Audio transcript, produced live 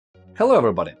Hello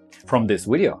everybody! From this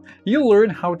video, you'll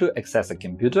learn how to access a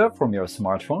computer from your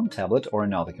smartphone, tablet or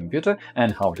another computer,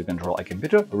 and how to control a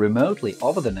computer remotely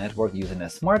over the network using a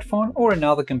smartphone or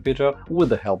another computer with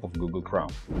the help of Google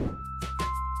Chrome.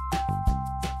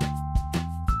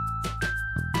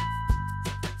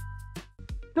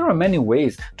 There are many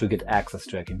ways to get access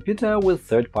to a computer with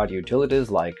third-party utilities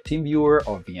like TeamViewer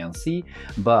or VNC,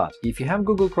 but if you have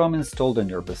Google Chrome installed on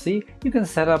your PC, you can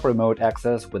set up remote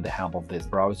access with the help of this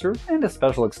browser and a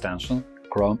special extension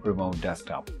Chrome Remote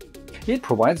Desktop. It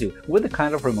provides you with the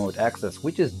kind of remote access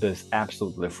which is both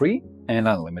absolutely free and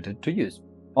unlimited to use.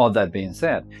 All that being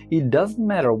said, it doesn't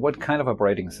matter what kind of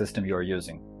operating system you are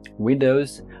using.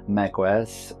 Windows,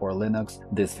 macOS or Linux,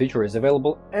 this feature is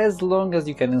available as long as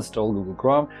you can install Google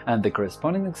Chrome and the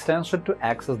corresponding extension to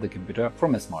access the computer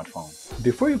from a smartphone.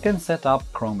 Before you can set up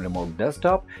Chrome Remote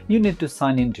Desktop, you need to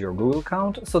sign into your Google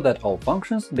account so that all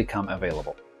functions become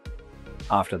available.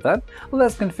 After that,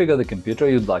 let's configure the computer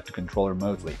you'd like to control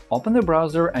remotely. Open the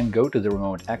browser and go to the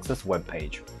Remote Access web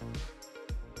page.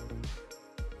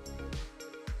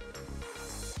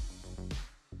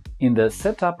 In the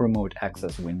Setup Remote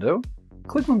Access window,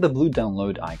 click on the blue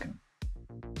download icon.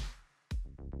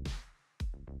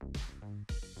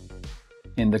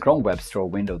 In the Chrome Web Store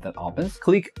window that opens,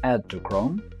 click Add to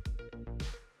Chrome,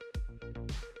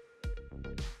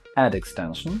 Add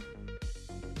extension,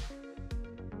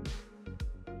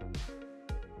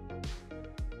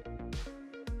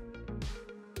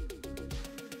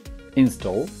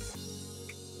 Install,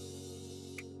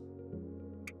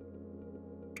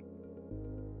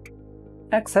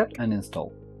 Accept and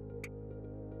install.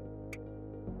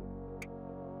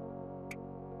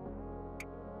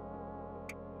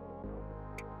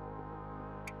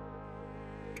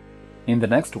 In the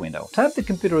next window, type the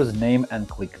computer's name and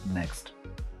click Next.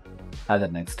 At the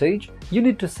next stage, you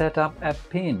need to set up a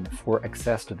PIN for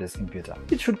access to this computer.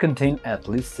 It should contain at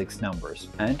least 6 numbers.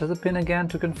 Enter the PIN again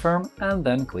to confirm and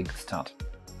then click Start.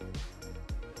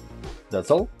 That's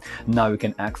all. Now you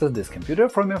can access this computer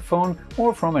from your phone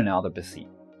or from another PC.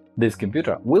 This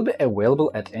computer will be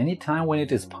available at any time when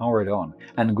it is powered on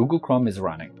and Google Chrome is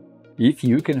running. If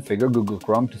you configure Google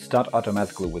Chrome to start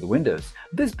automatically with Windows,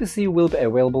 this PC will be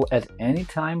available at any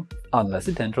time unless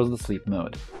it enters the sleep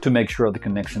mode. To make sure the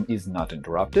connection is not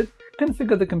interrupted,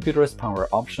 configure the computer's power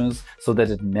options so that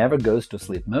it never goes to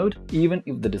sleep mode even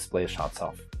if the display shuts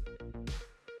off.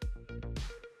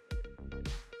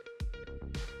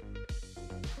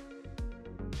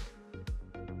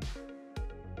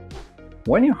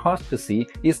 When your host PC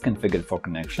is configured for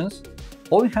connections,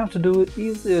 all you have to do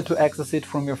to access it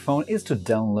from your phone is to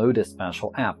download a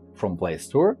special app from Play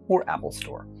Store or Apple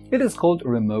Store. It is called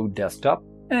Remote Desktop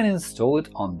and install it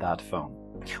on that phone.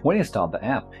 When you start the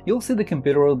app, you'll see the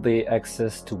computer the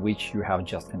access to which you have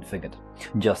just configured.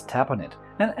 Just tap on it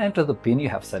and enter the PIN you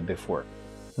have set before.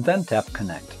 Then tap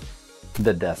Connect.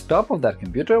 The desktop of that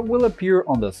computer will appear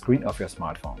on the screen of your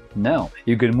smartphone. Now,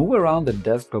 you can move around the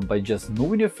desktop by just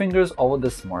moving your fingers over the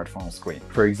smartphone screen.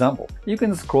 For example, you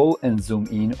can scroll and zoom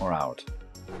in or out.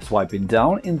 Swiping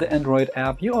down in the Android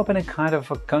app, you open a kind of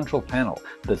a control panel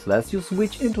that lets you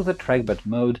switch into the trackpad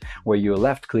mode, where you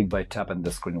left-click by tapping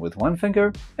the screen with one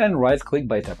finger and right-click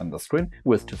by tapping the screen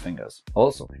with 2 fingers.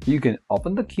 Also, you can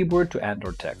open the keyboard to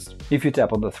enter text. If you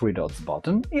tap on the 3 dots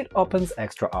button, it opens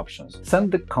extra options.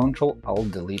 Send the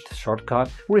Ctrl-Alt-Delete shortcut,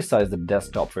 resize the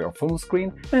desktop for your phone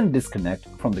screen, and disconnect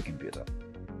from the computer.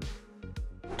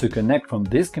 To connect from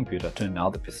this computer to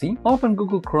another PC, open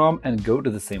Google Chrome and go to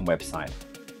the same website.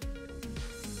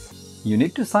 You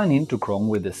need to sign in to Chrome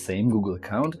with the same Google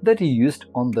account that you used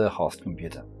on the host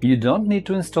computer. You don't need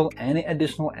to install any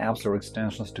additional apps or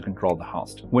extensions to control the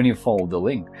host. When you follow the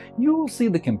link, you will see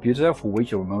the computer for which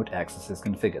your remote access is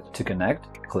configured. To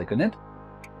connect, click on it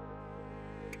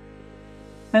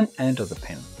and enter the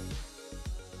PIN.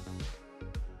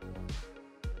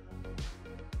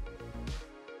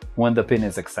 When the PIN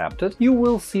is accepted, you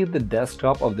will see the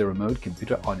desktop of the remote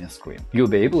computer on your screen. You'll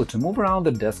be able to move around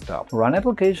the desktop, run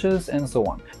applications, and so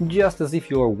on, just as if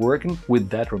you are working with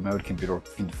that remote computer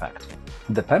in fact.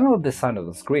 The panel at the side of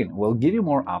the screen will give you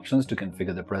more options to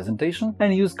configure the presentation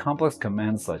and use complex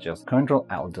commands such as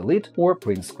Ctrl-Alt-Delete or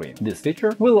print screen. This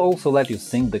feature will also let you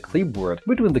sync the clipboard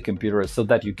between the computers so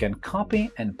that you can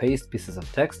copy and paste pieces of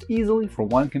text easily from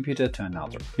one computer to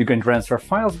another. You can transfer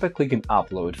files by clicking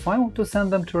Upload File to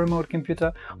send them to a remote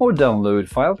computer or download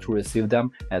file to receive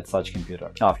them at such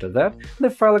computer. After that, the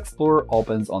File Explorer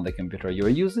opens on the computer you are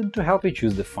using to help you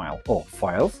choose the file or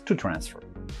files to transfer.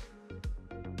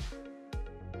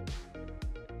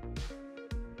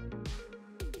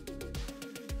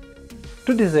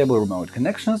 To disable remote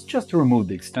connections, just remove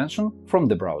the extension from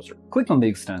the browser. Click on the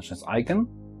extensions icon,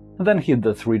 then hit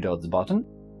the three dots button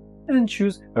and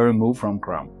choose Remove from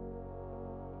Chrome.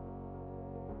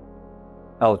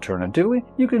 Alternatively,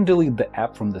 you can delete the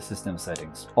app from the system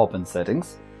settings. Open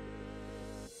Settings,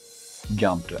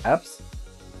 jump to Apps,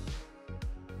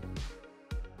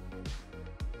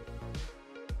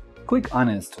 click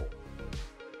Uninstall.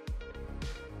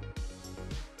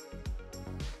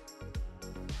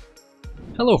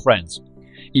 Hello friends!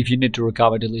 If you need to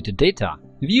recover deleted data,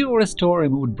 view or restore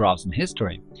removed browsing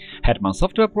history, Hetman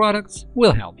Software Products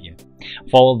will help you.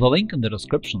 Follow the link in the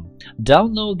description,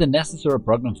 download the necessary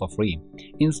program for free,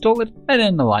 install it and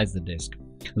analyze the disk.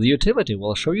 The utility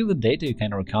will show you the data you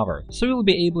can recover, so you'll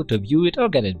be able to view it or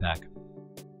get it back.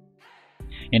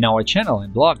 In our channel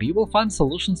and blog, you will find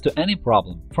solutions to any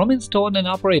problem, from installing an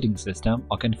operating system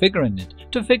or configuring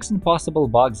it to fixing possible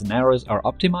bugs and errors or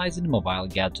optimizing mobile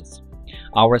gadgets.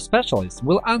 Our specialists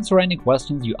will answer any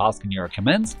questions you ask in your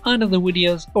comments under the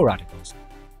videos or articles.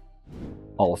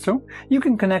 Also, you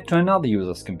can connect to another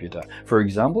user's computer, for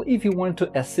example, if you want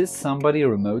to assist somebody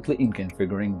remotely in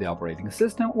configuring the operating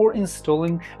system or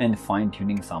installing and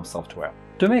fine-tuning some software.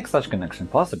 To make such connection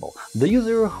possible, the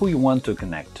user who you want to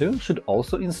connect to should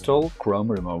also install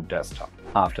Chrome Remote Desktop.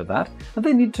 After that,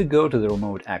 they need to go to the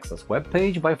Remote Access web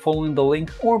page by following the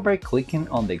link or by clicking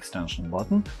on the extension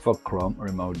button for Chrome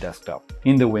Remote Desktop.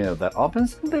 In the window that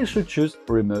opens, they should choose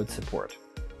Remote Support.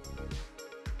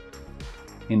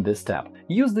 In this tab,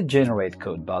 use the Generate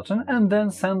Code button and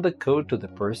then send the code to the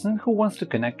person who wants to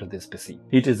connect to this PC.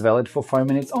 It is valid for 5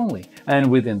 minutes only, and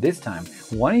within this time,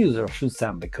 one user should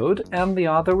send the code and the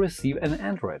other receive and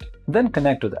enter it. Then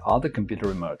connect to the other computer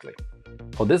remotely.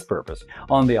 For this purpose,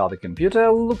 on the other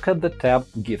computer, look at the tab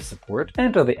Give Support,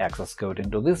 enter the access code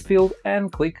into this field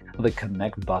and click the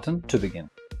Connect button to begin.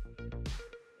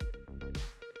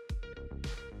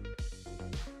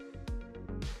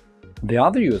 The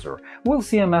other user will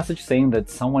see a message saying that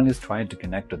someone is trying to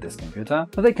connect to this computer.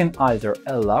 They can either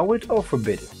allow it or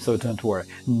forbid it, so don't worry,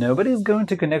 nobody is going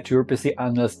to connect to your PC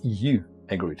unless you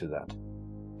agree to that.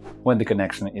 When the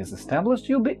connection is established,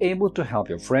 you'll be able to help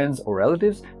your friends or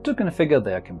relatives to configure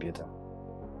their computer.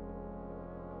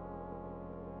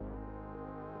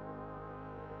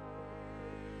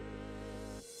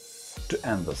 To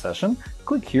end the session,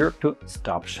 click here to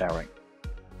Stop sharing.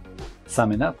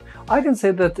 Summing up, I can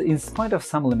say that in spite of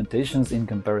some limitations in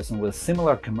comparison with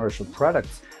similar commercial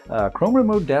products, Chrome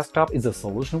Remote Desktop is a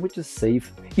solution which is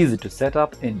safe, easy to set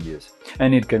up and use,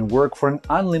 and it can work for an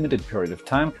unlimited period of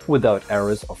time without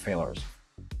errors or failures.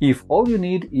 If all you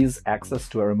need is access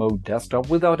to a remote desktop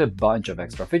without a bunch of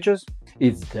extra features,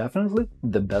 it's definitely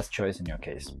the best choice in your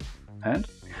case. And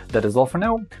that is all for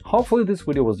now. Hopefully this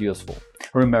video was useful.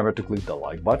 Remember to click the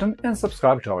like button and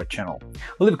subscribe to our channel.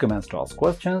 Leave comments to ask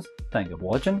questions. Thank you for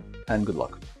watching and good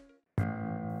luck.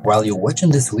 While you're watching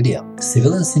this video,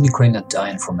 civilians in Ukraine are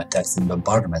dying from attacks and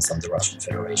bombardments on the Russian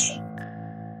Federation.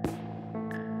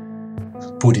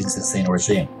 Putin's insane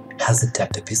regime has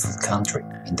attacked a peaceful country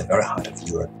in the very heart of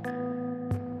Europe.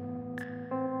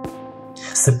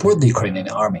 Support the Ukrainian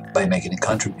army by making a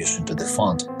contribution to the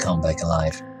fund Come Back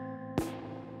Alive.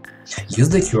 Use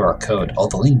the QR code or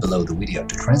the link below the video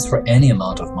to transfer any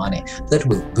amount of money that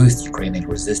will boost Ukrainian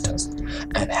resistance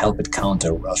and help it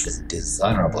counter Russia's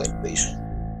dishonorable invasion.